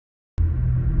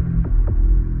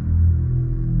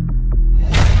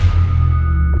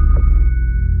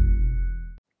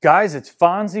Guys, it's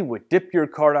Fonzie with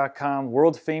DipYourCar.com,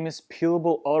 world famous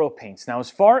peelable auto paints. Now,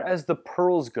 as far as the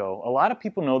pearls go, a lot of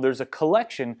people know there's a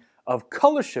collection of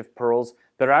ColorShift pearls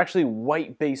that are actually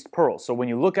white-based pearls. So when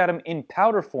you look at them in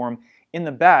powder form in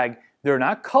the bag, they're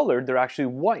not colored, they're actually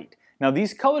white. Now,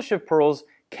 these ColorShift pearls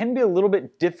can be a little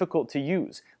bit difficult to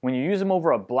use. When you use them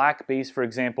over a black base, for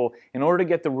example, in order to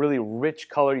get the really rich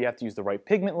color, you have to use the right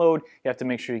pigment load, you have to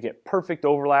make sure you get perfect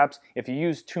overlaps. If you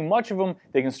use too much of them,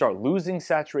 they can start losing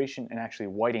saturation and actually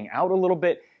whiting out a little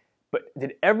bit. But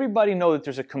did everybody know that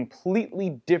there's a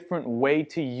completely different way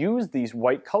to use these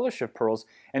white ColorShift pearls,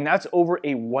 and that's over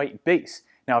a white base?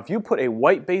 Now, if you put a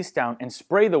white base down and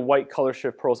spray the white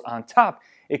ColorShift pearls on top,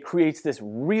 it creates this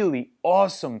really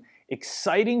awesome,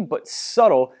 exciting but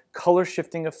subtle color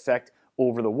shifting effect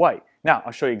over the white. Now,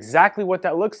 I'll show you exactly what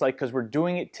that looks like because we're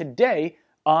doing it today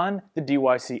on the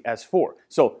DYC S4.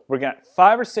 So we're gonna get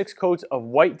 5 or 6 coats of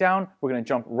white down. We're gonna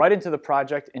jump right into the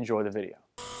project. Enjoy the video.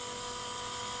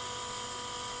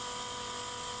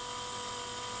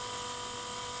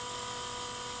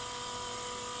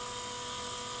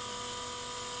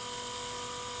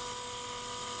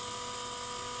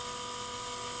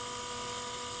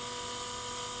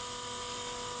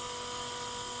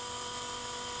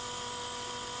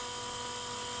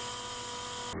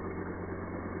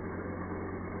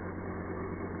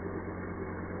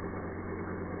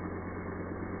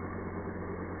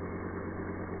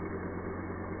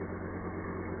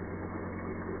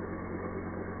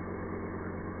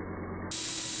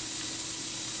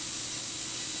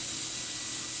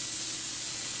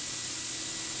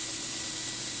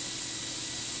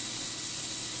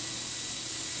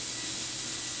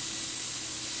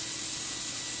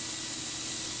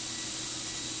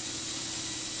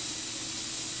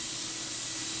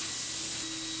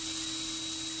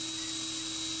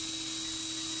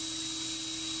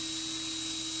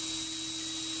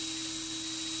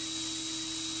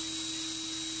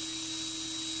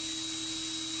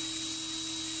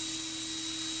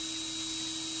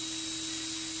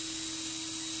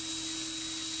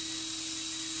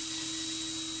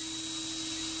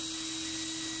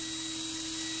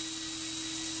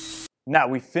 Now,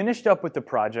 we finished up with the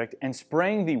project, and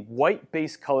spraying the white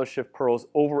base ColorShift pearls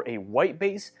over a white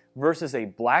base versus a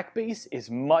black base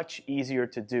is much easier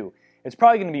to do. It's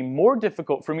probably going to be more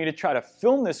difficult for me to try to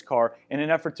film this car in an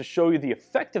effort to show you the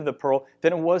effect of the pearl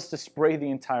than it was to spray the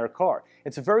entire car.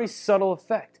 It's a very subtle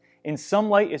effect. In some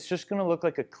light, it's just going to look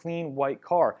like a clean white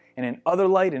car, and in other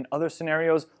light, in other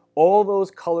scenarios, all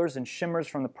those colors and shimmers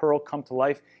from the pearl come to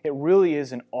life. It really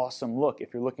is an awesome look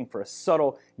if you're looking for a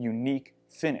subtle, unique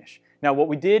finish. Now, what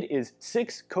we did is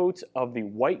 6 coats of the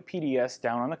white PDS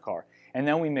down on the car, and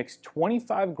then we mixed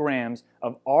 25 grams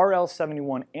of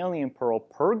RL71 Alien Pearl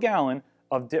per gallon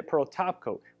of Dip Pearl Top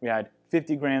Coat. We had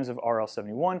 50 grams of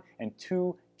RL71 and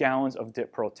 2 gallons of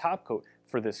Dip Pearl Top Coat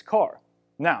for this car.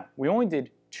 Now, we only did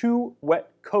 2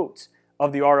 wet coats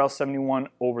of the RL71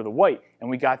 over the white, and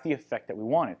we got the effect that we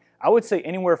wanted. I would say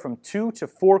anywhere from 2 to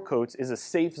 4 coats is a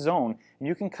safe zone, and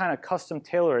you can kind of custom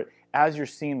tailor it as you're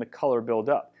seeing the color build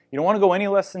up. You don't want to go any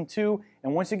less than 2,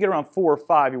 and once you get around 4 or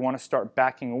 5, you want to start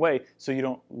backing away so you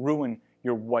don't ruin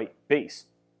your white base.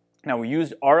 Now, we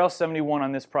used RL71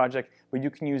 on this project, but you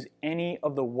can use any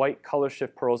of the white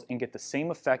ColorShift pearls and get the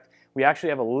same effect. We actually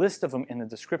have a list of them in the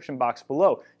description box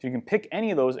below, so you can pick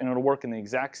any of those and it'll work in the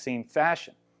exact same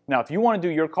fashion. Now, if you want to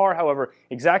do your car, however,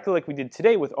 exactly like we did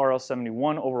today with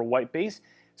RL71 over a white base,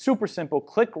 super simple,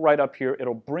 click right up here.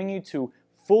 It'll bring you to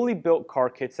fully built car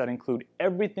kits that include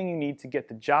everything you need to get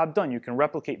the job done. You can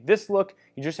replicate this look.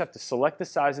 You just have to select the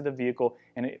size of the vehicle,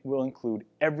 and it will include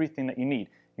everything that you need.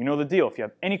 You know the deal. If you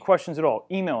have any questions at all,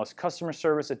 email us,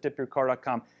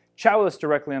 CustomerService@DipYourCar.com, chat with us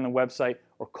directly on the website,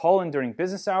 or call in during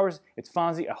business hours. It's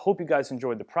Fonzie. I hope you guys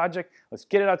enjoyed the project. Let's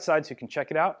get it outside so you can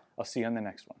check it out. I'll see you on the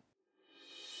next one.